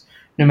tune this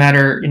no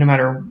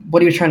matter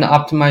what he was trying to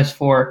optimize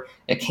for,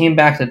 it came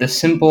back that the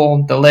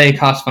simple delay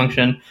cost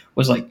function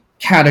was like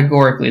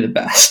categorically the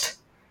best.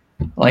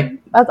 Like,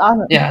 that's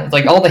awesome. Yeah, it's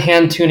like all the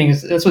hand tuning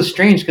that's what's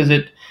strange, because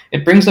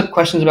it brings up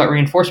questions about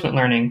reinforcement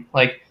learning.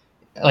 Like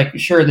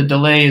sure, the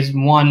delay is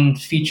one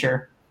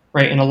feature,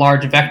 right, in a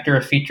large vector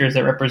of features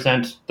that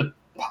represent the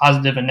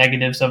positive and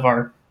negatives of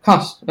our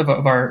cost of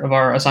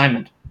our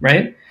assignment,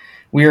 right?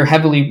 We are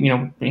heavily,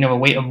 a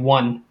weight of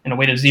 1 and a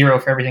weight of 0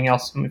 for everything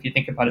else. If you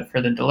think about it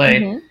for the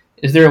delay,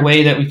 is there a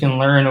way that we can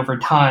learn over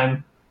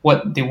time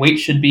what the weight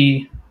should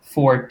be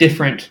for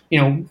different,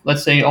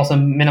 let's say also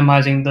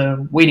minimizing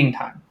the waiting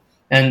time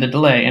and the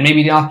delay and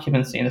maybe the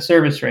occupancy and the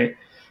service rate,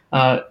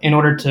 in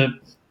order to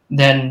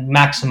then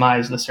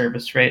maximize the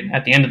service rate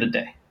at the end of the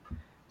day?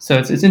 So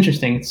it's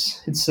interesting.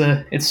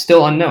 It's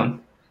still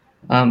unknown.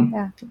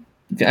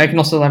 I can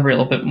also elaborate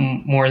a little bit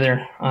more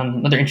there on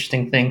another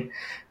interesting thing.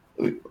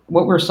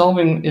 What we're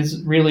solving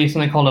is really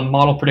something called a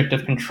model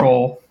predictive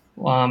control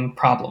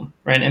problem,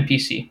 right? An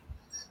MPC.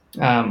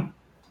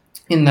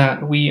 In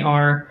that we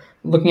are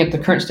looking at the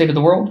current state of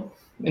the world,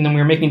 and then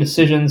we're making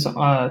decisions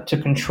to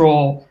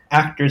control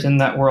actors in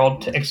that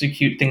world to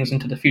execute things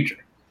into the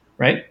future,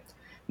 right?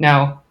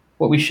 Now,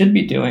 what we should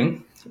be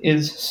doing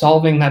is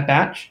solving that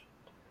batch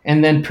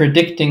and then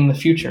predicting the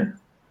future.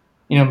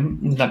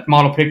 That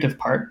model predictive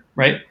part,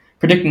 right?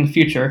 Predicting the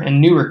future and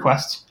new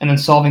requests, and then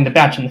solving the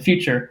batch in the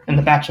future, and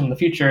the batch in the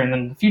future, and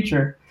then the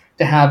future,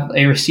 to have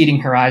a receding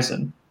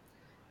horizon.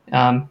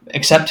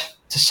 Except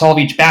to solve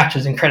each batch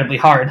is incredibly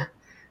hard,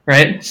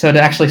 right? So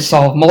to actually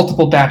solve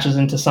multiple batches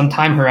into some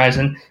time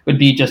horizon would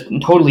be just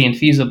totally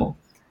infeasible.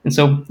 And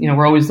so,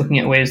 we're always looking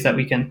at ways that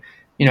we can,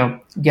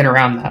 get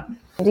around that.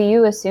 Do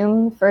you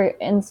assume, for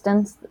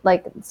instance,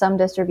 like some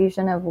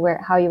distribution of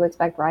how you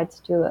expect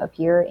rides to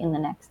appear in the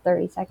next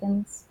 30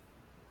 seconds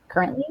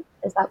currently?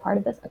 Is that part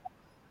of this?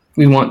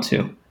 We want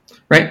to.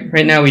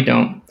 Right now we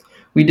don't.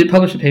 We did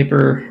publish a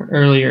paper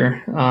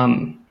earlier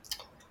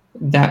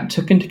that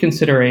took into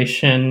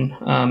consideration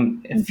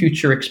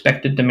future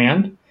expected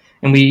demand,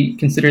 and we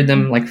considered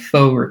them like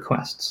faux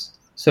requests.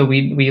 So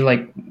we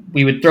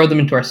would throw them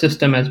into our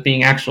system as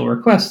being actual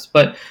requests,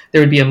 but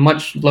there would be a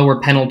much lower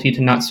penalty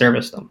to not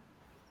service them,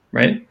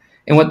 right?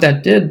 And what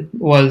that did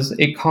was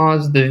it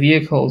caused the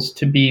vehicles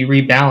to be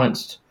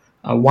rebalanced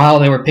while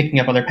they were picking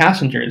up other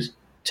passengers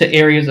to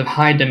areas of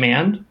high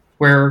demand,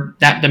 where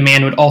that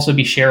demand would also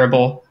be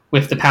shareable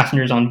with the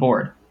passengers on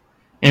board.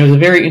 And it was a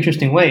very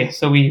interesting way.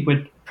 So we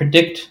would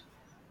predict,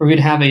 or we'd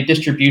have a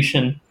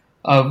distribution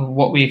of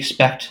what we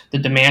expect the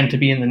demand to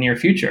be in the near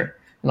future,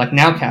 like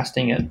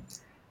nowcasting it.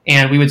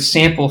 And we would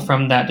sample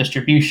from that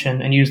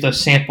distribution and use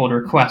those sampled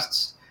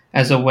requests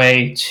as a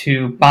way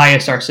to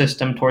bias our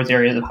system towards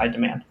areas of high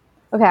demand.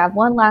 Okay, I have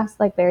one last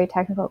very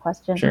technical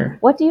question. Sure.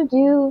 What do you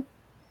do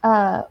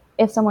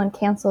if someone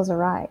cancels a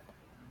ride?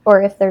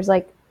 Or if there's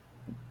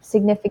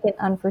significant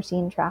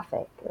unforeseen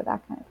traffic or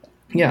that kind of thing?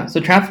 Yeah,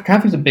 so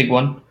traffic's a big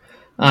one.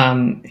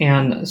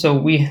 And so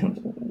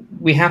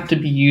we have to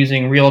be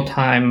using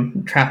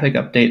real-time traffic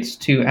updates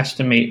to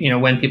estimate,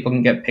 when people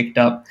can get picked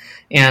up.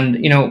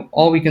 And,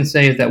 all we can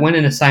say is that when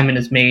an assignment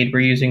is made, we're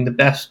using the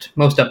best,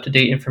 most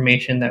up-to-date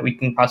information that we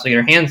can possibly get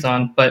our hands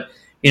on. But,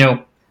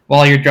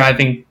 while you're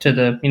driving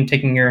to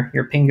taking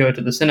your Pingo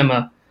to the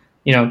cinema,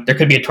 there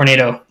could be a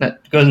tornado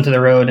that goes into the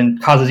road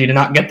and causes you to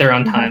not get there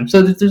on time.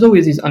 So there's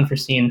always these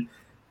unforeseen,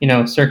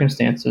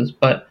 circumstances.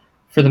 But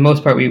for the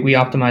most part, we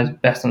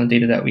optimize best on the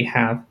data that we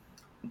have.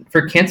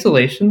 For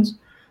cancellations,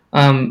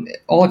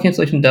 all a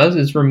cancellation does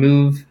is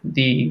remove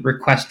the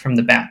request from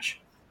the batch.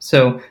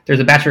 So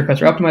there's a batch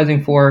request we're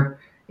optimizing for,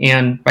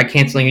 and by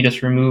canceling, you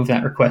just remove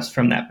that request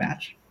from that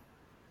batch.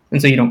 And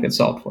so you don't get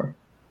solved for.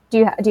 Do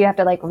you have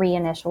to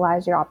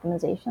reinitialize your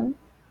optimization?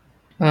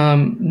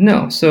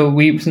 No. So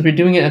since we're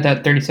doing it at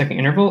that 30-second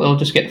interval, it'll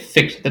just get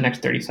fixed the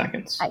next 30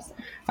 seconds. I see.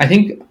 I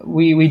think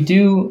we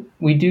do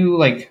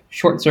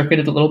short circuit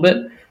it a little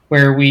bit,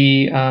 where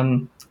we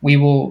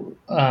will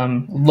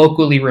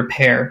locally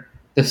repair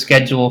the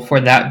schedule for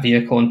that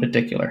vehicle in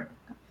particular,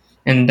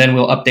 and then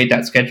we'll update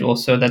that schedule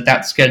so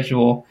that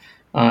schedule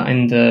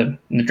in the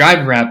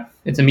driver app,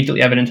 it's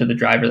immediately evident to the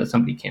driver that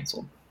somebody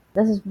canceled.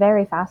 This is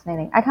very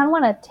fascinating. I kind of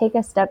want to take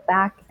a step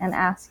back and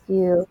ask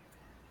you,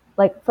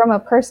 from a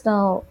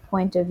personal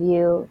point of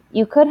view,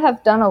 you could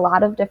have done a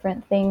lot of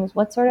different things.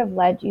 What sort of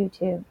led you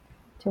to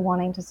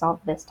wanting to solve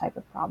this type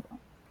of problem?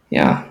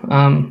 Yeah,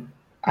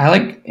 I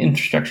like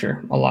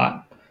infrastructure a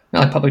lot. I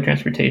like public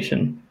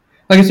transportation.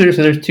 Like I said,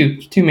 so there's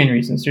two main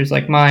reasons. There's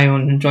my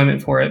own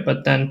enjoyment for it,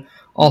 but then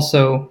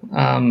also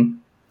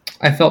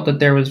I felt that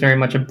there was very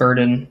much a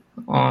burden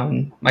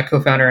on my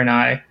co-founder and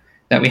I,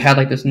 that we had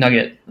this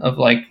nugget of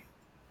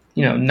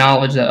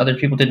knowledge that other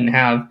people didn't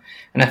have,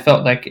 and I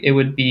felt like it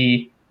would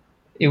be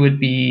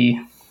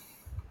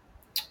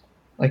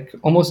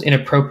almost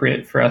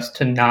inappropriate for us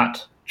to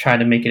not try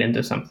to make it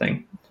into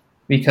something,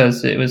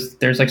 because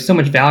there's so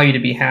much value to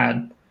be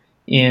had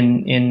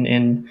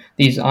in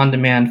these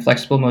on-demand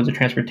flexible modes of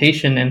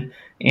transportation,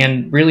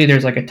 and really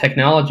there's a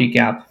technology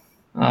gap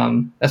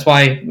That's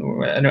why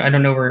I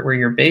don't know where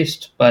you're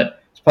based,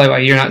 but it's probably why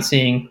you're not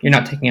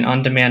taking an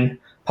on-demand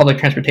public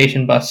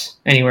transportation bus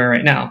anywhere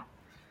right now.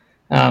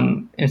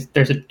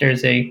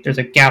 There's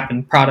a gap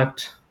in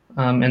product,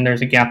 and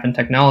there's a gap in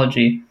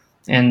technology,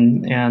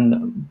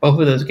 and both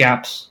of those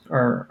gaps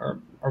are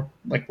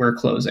like we're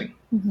closing.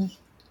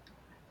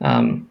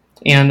 Mm-hmm.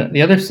 And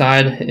the other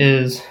side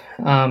is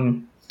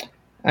I'm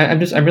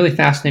really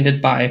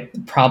fascinated by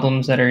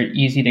problems that are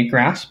easy to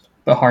grasp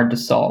but hard to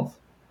solve.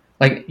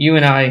 Like you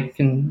and I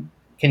can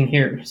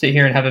sit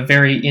here and have a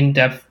very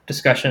in-depth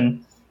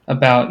discussion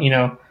about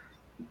the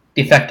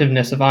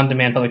effectiveness of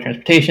on-demand public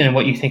transportation and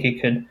what you think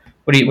it could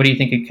what do you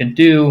think it could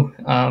do.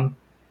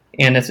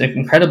 And it's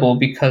incredible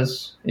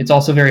because it's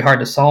also very hard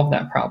to solve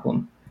that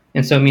problem.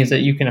 And so it means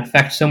that you can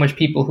affect so much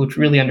people who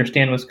really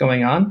understand what's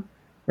going on,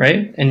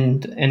 right?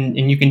 And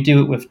you can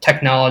do it with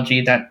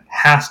technology that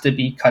has to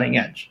be cutting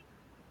edge.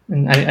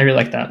 And I really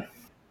like that.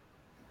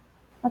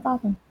 That's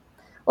awesome.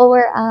 Well,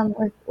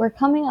 we're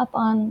coming up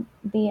on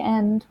the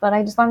end, but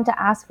I just wanted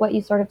to ask what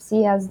you sort of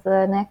see as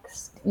the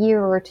next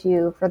year or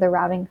two for the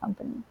routing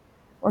company,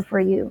 or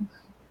for you.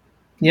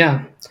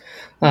 Yeah.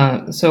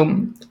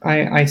 So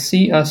I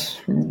see us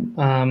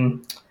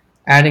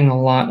adding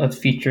a lot of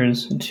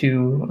features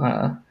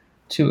to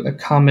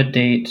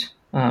accommodate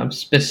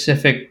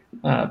specific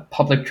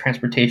public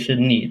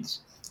transportation needs.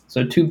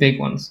 So two big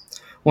ones.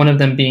 One of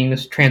them being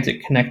this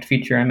Transit Connect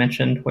feature I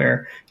mentioned,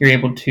 where you're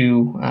able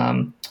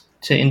to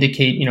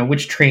indicate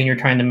which train you're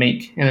trying to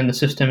make, and then the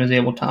system is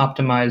able to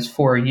optimize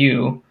for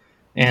you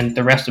and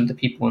the rest of the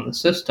people in the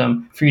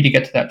system for you to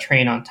get to that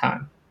train on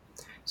time.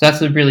 So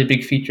that's a really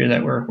big feature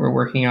that we're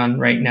working on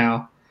right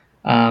now,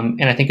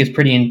 and I think is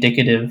pretty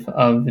indicative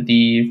of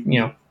the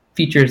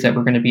features that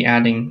we're going to be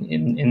adding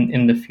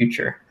in the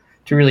future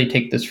to really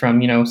take this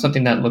from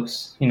something that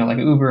looks like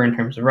Uber in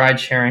terms of ride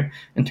sharing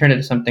and turn it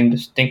to something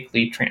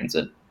distinctly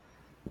transit.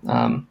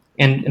 And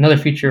another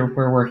feature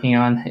we're working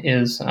on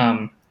is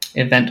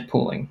event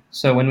pooling.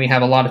 So when we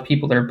have a lot of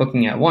people that are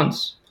booking at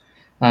once,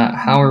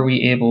 how are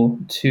we able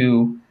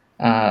to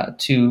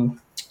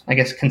I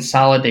guess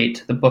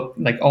consolidate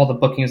like all the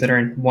bookings that are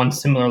in one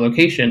similar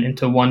location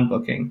into one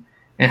booking,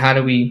 and how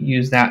do we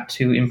use that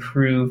to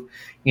improve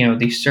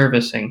the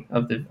servicing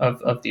of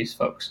these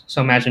folks? So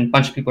imagine a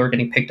bunch of people are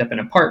getting picked up in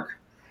a park,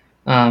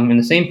 in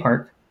the same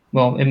park.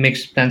 Well, it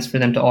makes sense for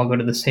them to all go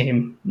to the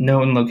same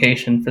known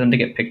location for them to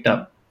get picked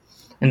up,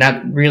 and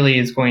that really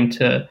is going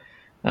to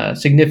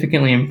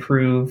significantly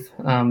improve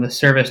the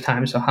service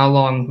time. So how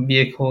long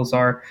vehicles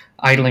are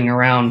idling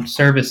around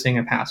servicing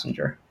a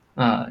passenger.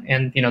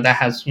 And that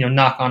has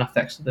knock-on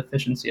effects to the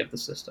efficiency of the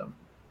system.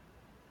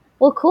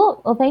 Well,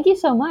 cool. Well, thank you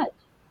so much.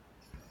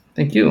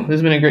 Thank you. This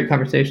has been a great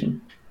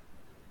conversation.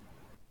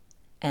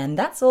 And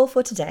that's all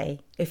for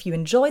today. If you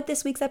enjoyed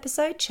this week's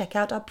episode, check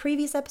out our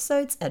previous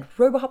episodes at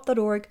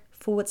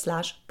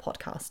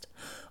robohub.org/podcast,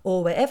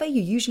 or wherever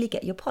you usually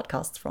get your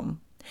podcasts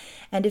from.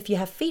 And if you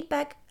have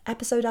feedback,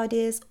 episode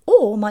ideas,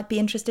 or might be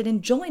interested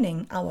in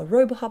joining our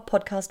RoboHub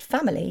podcast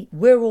family,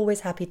 we're always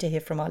happy to hear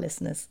from our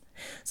listeners.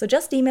 So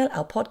just email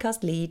our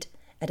podcast lead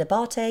at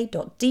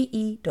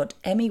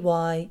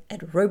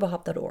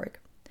abate.de.mey@robohub.org.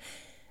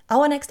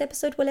 Our next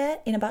episode will air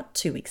in about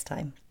 2 weeks'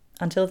 time.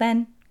 Until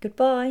then,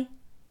 goodbye.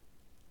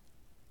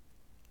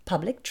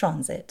 Public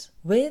Transit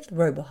with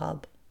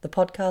RoboHub, the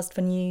podcast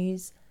for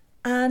news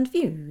and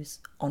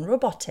views on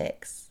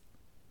robotics.